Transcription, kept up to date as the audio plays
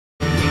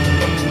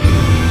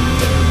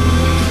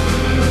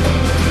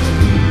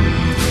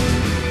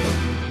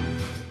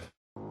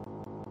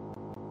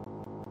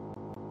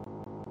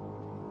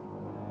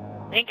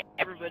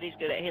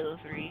good at Halo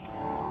 3.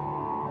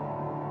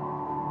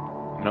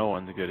 No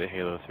one's good at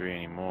Halo 3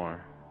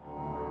 anymore.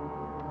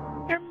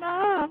 Your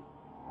mom.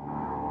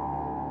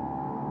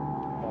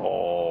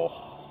 Oh.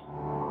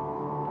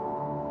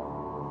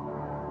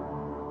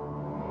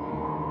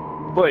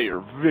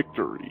 Player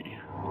victory.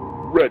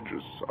 Regicide.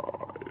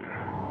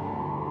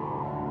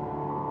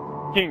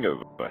 King of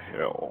the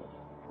Hill.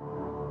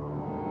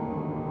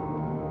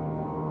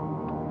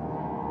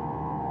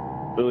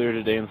 Earlier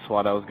today in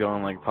SWAT I was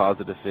going like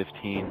positive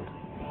 15.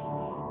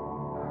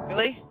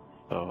 Really?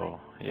 Oh,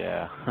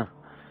 yeah.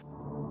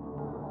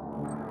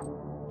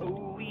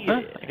 Oh, yeah.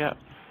 Huh? I got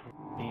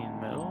 15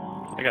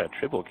 medals. I got a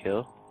triple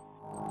kill.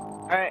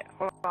 Alright,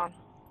 hold on.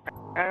 I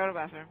gotta go to the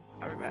bathroom.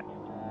 I'll be back.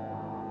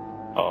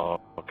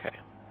 Oh, okay.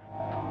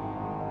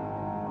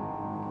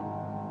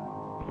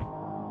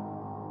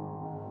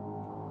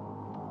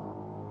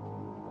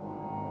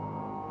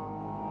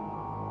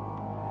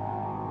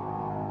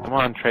 Come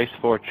on, Trace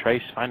 4,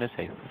 Trace, find us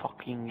a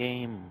fucking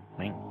game,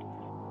 man.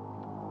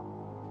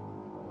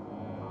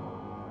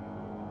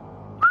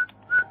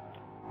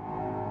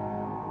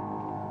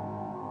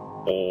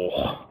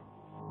 Oh.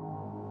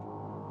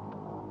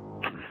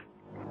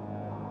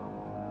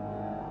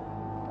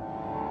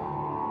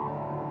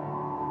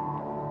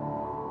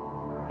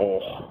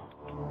 Oh.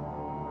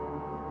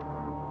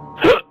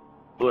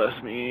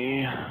 Bless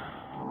me.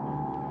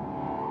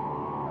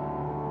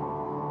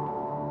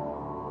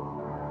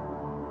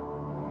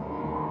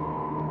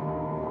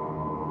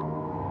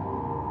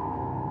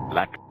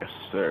 Like a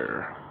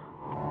sir.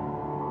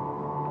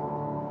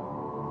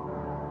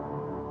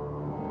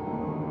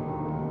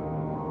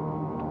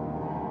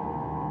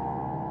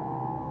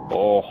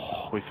 Oh,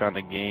 we found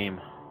a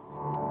game.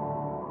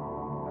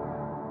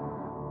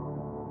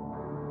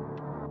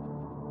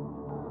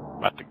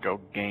 About to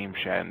go game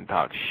chat and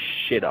talk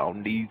shit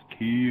on these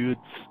kids.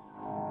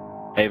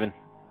 Haven.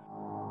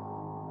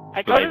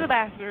 I go to the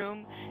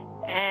bathroom,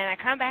 and I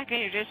come back and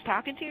you're just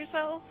talking to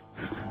yourself?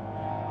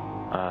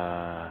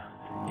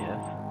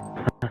 Yes.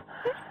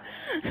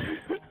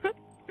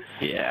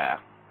 Yeah.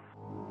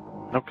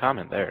 No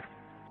comment there.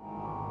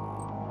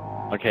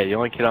 Okay, the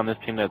only kid on this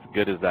team that's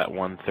good is that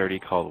 130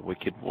 called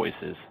Wicked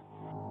Voices.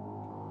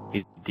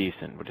 He's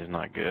decent, but he's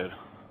not good.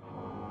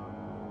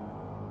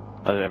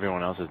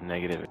 Everyone else is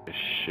negative as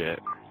shit.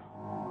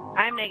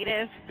 I'm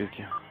negative.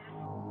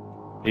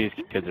 These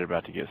kids are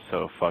about to get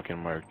so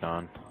fucking worked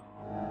on.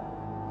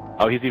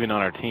 Oh, he's even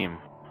on our team.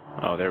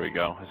 Oh, there we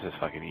go. This is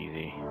fucking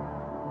easy.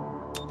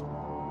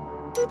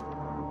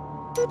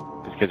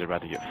 These kids are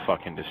about to get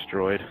fucking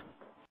destroyed.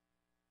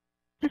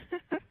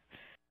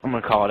 I'm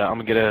gonna call it out. I'm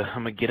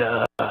gonna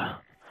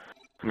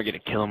get a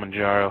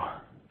Kilimanjaro.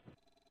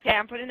 Yeah,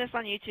 I'm putting this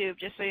on YouTube,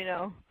 just so you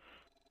know.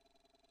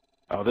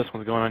 Oh, this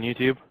one's going on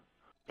YouTube?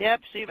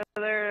 Yep, so you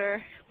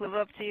better live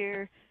up to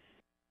your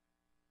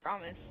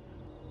promise.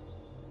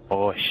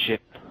 Oh,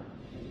 shit.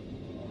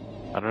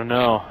 I don't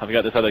know. I've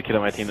got this other kid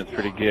on my team that's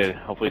pretty good.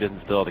 Hopefully he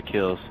doesn't steal all the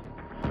kills.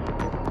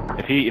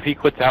 If he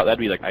quits out, that'd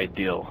be like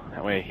ideal.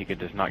 That way he could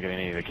just not get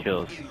any of the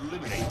kills.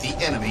 Eliminate the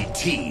enemy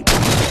team.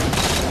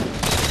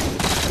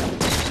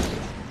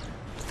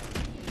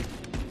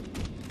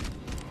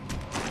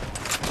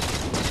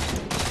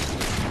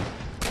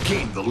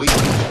 Gain the lead.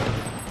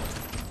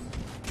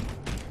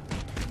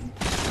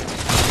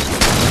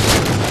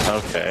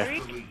 Okay.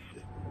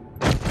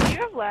 Do you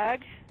have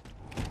lag?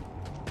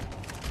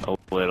 A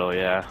little,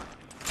 yeah.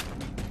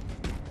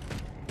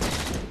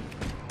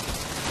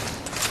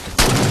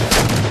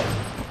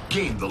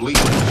 Gain the lead.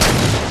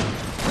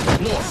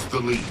 Lost the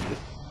lead.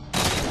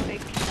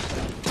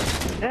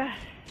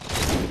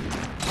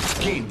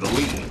 Gain the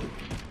lead.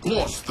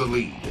 Lost the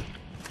lead.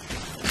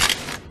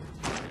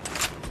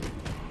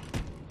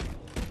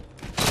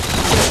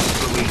 Lost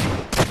the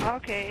lead.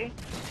 Okay.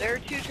 There are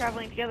two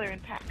traveling together in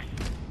packs.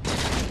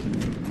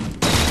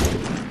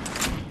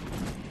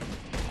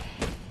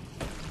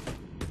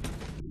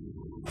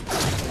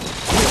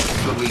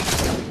 Lost the lead.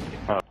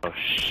 Oh,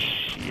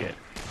 shit.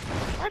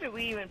 Why did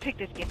we even pick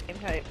this game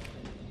type?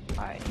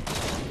 Why?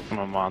 I'm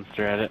a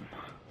monster at it.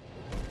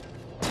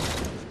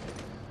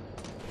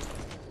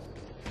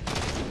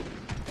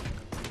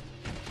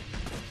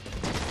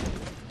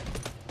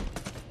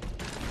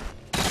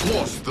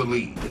 Lost the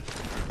lead.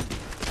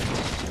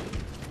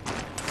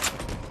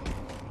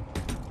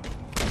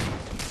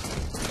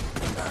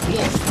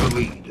 Lost the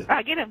lead.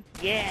 Ah, get him!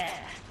 Yeah!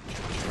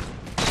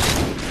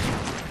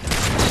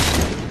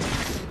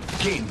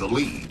 Gain the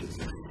lead.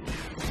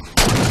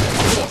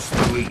 Lost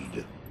the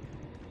lead.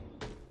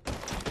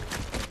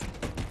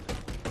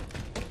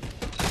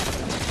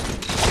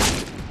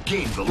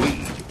 Gain the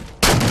lead.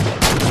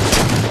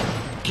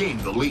 Gain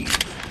the lead.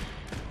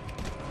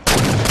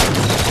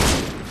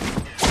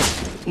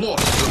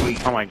 Lost the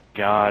lead. Oh my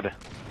god.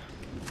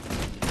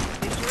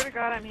 I swear to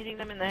God, I'm hitting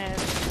them in the head.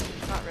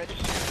 It's not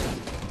registering.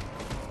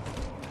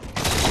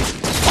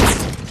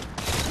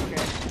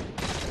 Okay.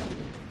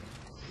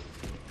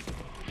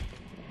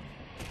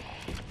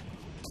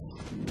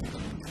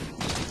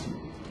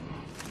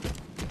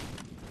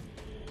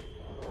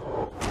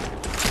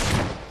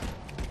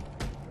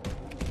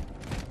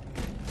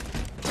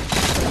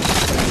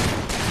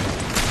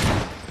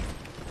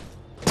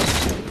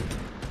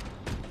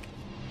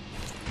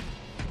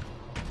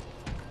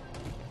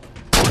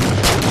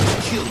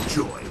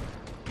 Killjoy.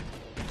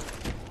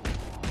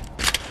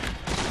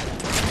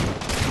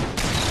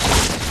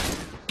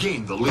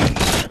 Gained the lead.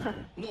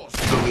 Lost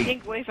the You lead.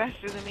 think way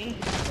faster than me.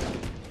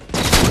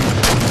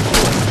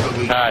 Lost the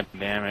lead. God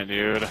damn it,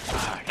 dude.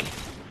 Fuck.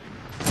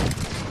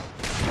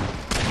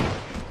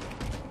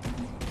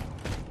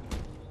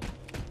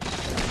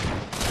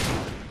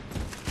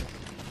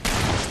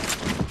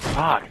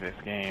 Fuck this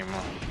game.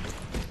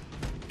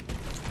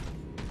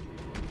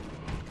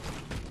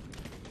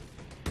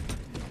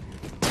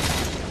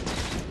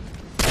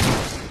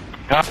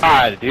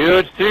 God,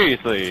 dude,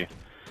 seriously.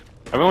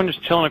 Everyone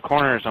just chill in a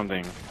corner or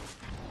something.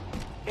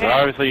 But Yeah.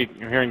 obviously,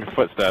 you're hearing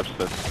footsteps.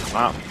 That's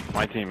not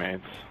my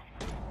teammates.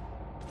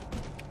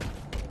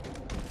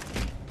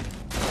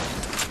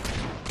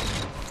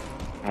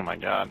 Oh my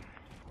god.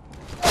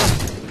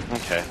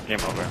 Okay, game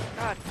over.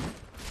 God.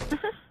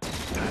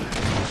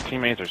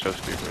 Teammates are so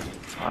stupid.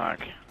 Fuck.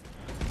 Yeah,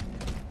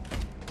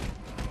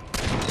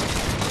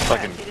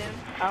 Fucking. see them?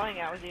 I'll hang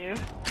out with you.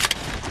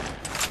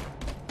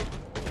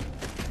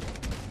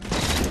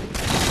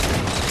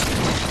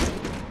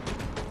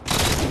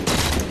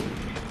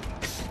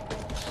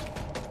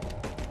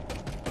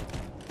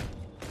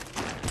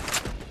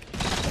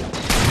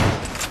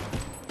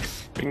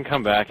 We can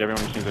come back.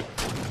 Everyone just needs to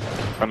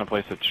find a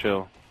place to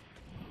chill.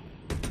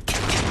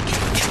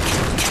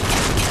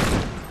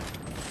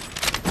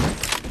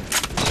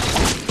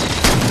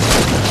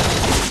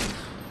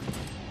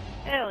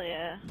 Hell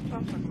yeah. That's what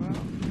I'm talking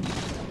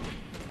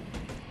about.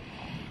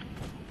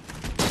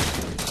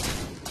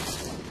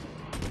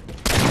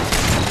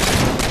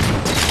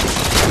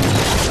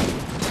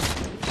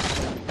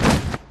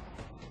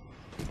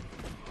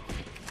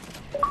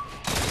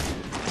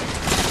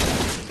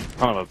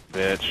 Son of a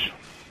bitch.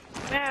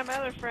 Man, my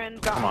other friend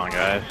got Come on,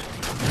 guys.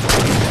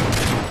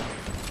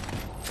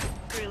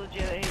 pretty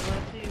legit at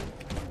Halo too.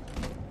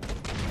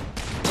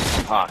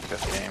 Fuck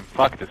this game.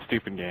 Fuck this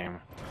stupid game.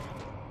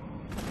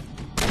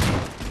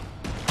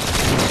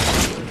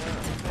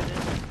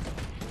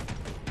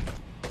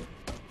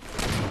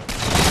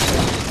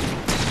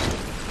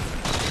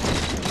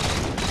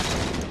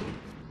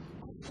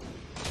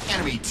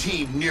 Enemy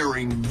team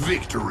nearing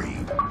victory.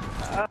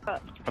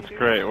 That's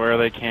great. Where are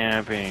they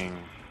camping?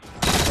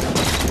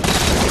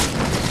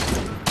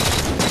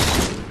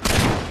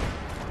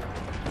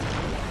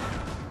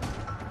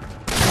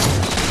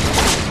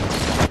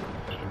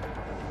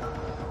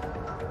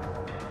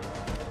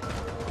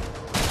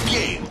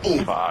 Game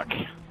over. Fuck.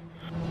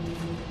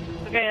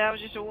 Okay, that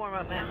was just a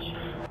warm-up match.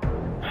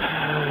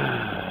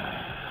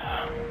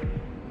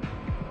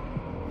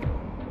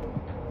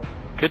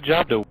 Good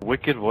job to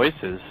Wicked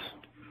Voices.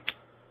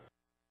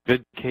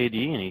 Good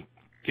KD, and he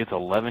gets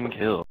 11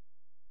 kills.